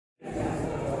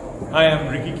Hi, I'm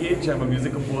Ricky Kej. I'm a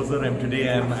music composer, and today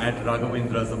I'm at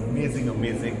Raghavendra's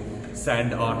amazing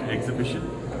sand art exhibition.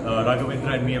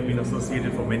 Raghavendra and me have been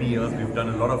associated for many years. We've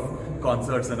done a lot of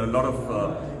concerts and a lot of,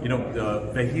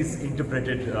 where he's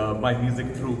interpreted my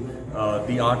music through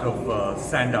the art of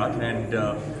sand art, and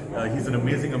he's an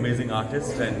amazing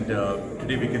artist. And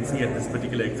today we can see at this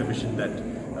particular exhibition that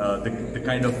the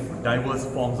kind of diverse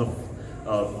forms of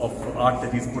art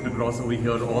that he's put across over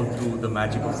here, all through the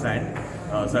magic of sand.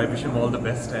 So I wish him all the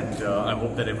best, and I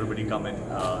hope that everybody come and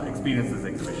experience this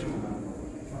exhibition.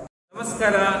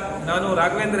 ನಮಸ್ಕಾರ, ನಾನು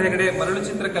ರಾಘವೇಂದ್ರ ಹೆಗಡೆ, ಮರಳು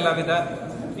ಚಿತ್ರ ಕಲಾವಿದ.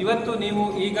 ಇವತ್ತು ನೀವು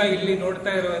ಈಗ ಇಲ್ಲಿ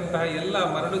ನೋಡ್ತಾ ಇರುವಂತಹ ಎಲ್ಲ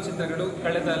ಮರಳು ಚಿತ್ರಗಳು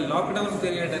ಕಳೆದ ಲಾಕ್ಡೌನ್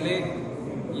ಪೀರಿಯಡ್ ಅಲ್ಲಿ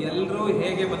ಎಲ್ಲರೂ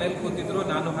ಹೇಗೆ ಮನೇಲಿ ಕೂತಿದ್ರು,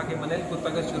 ನಾನು ಹಾಗೆ ಮನೇಲಿ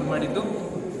ಕೂತಾಗ ಶುರು ಮಾಡಿದ್ದು.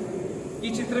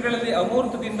 ಈ ಚಿತ್ರಗಳಲ್ಲಿ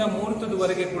ಅಮೂರ್ತದಿಂದ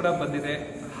ಮೂರ್ತದವರೆಗೆ ಕೂಡ ಬಂದಿದೆ.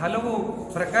 ಹಲವು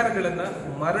ಪ್ರಕಾರಗಳನ್ನ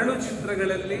ಮರಳು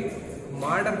ಚಿತ್ರಗಳಲ್ಲಿ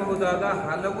ಮಾಡಬಹುದಾದ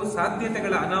ಹಲವು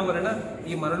ಸಾಧ್ಯತೆಗಳ ಅನಾವರಣ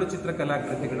ಈ ಮರಳು ಚಿತ್ರ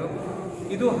ಕಲಾಕೃತಿಗಳು.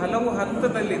 ಇದು ಹಲವು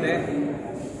ಹಂತದಲ್ಲಿದೆ.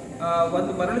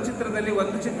 ಒಂದು ಮರಳು ಚಿತ್ರದಲ್ಲಿ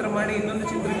ಒಂದು ಚಿತ್ರ ಮಾಡಿ ಇನ್ನೊಂದು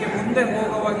ಚಿತ್ರಕ್ಕೆ ಮುಂದೆ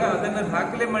ಹೋಗುವಾಗ ಅದನ್ನು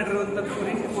ದಾಖಲೆ ಮಾಡಿರುವಂಥದ್ದು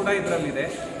ಪ್ರಿಂಟ್ ಕೂಡ ಇದರಲ್ಲಿದೆ.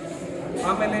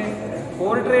 ಆಮೇಲೆ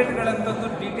ಪೋರ್ಟ್ರೇಟ್ಗಳಂತದ್ದು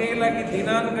ಡೀಟೇಲ್ ಆಗಿ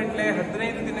ದಿನಾನುಗಟ್ಟಲೆ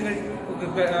 15 ದಿನಗಳ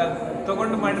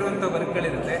ತಗೊಂಡು ಮಾಡಿರುವಂಥ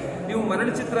ವರ್ಕ್ಗಳಿರುತ್ತೆ. ನೀವು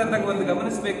ಮರಳು ಚಿತ್ರ ಅಂದಾಗ ಒಂದು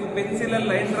ಗಮನಿಸಬೇಕು, ಪೆನ್ಸಿಲಲ್ಲಿ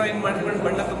ಲೈನ್ ಡ್ರಾಯಿಂಗ್ ಮಾಡ್ಕೊಂಡು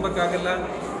ಬಣ್ಣ ತುಂಬಕ್ಕಾಗಲ್ಲ,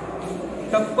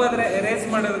 ತಪ್ಪಾದ್ರೆ ಎರೇಸ್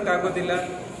ಮಾಡೋದಕ್ಕಾಗೋದಿಲ್ಲ.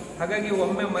 ಹಾಗಾಗಿ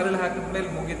ಒಮ್ಮೆ ಮರಳು ಹಾಕಿದ ಮೇಲೆ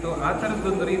ಮುಗೀತು. ಆ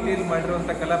ಥರದ್ದೊಂದು ರೀತಿಯಲ್ಲಿ ಮಾಡಿರುವಂಥ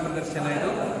ಕಲಾ ಪ್ರದರ್ಶನ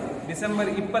ಇದು. ಡಿಸೆಂಬರ್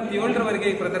 27ರವರೆಗೆ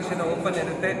ಈ ಪ್ರದರ್ಶನ ಓಪನ್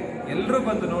ಇರುತ್ತೆ. ಎಲ್ಲರೂ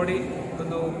ಬಂದು ನೋಡಿ,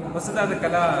 ಒಂದು ಹೊಸದಾದ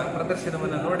ಕಲಾ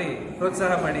ಪ್ರದರ್ಶನವನ್ನು ನೋಡಿ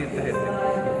ಪ್ರೋತ್ಸಾಹ ಮಾಡಿ ಅಂತ ಹೇಳ್ತೇನೆ.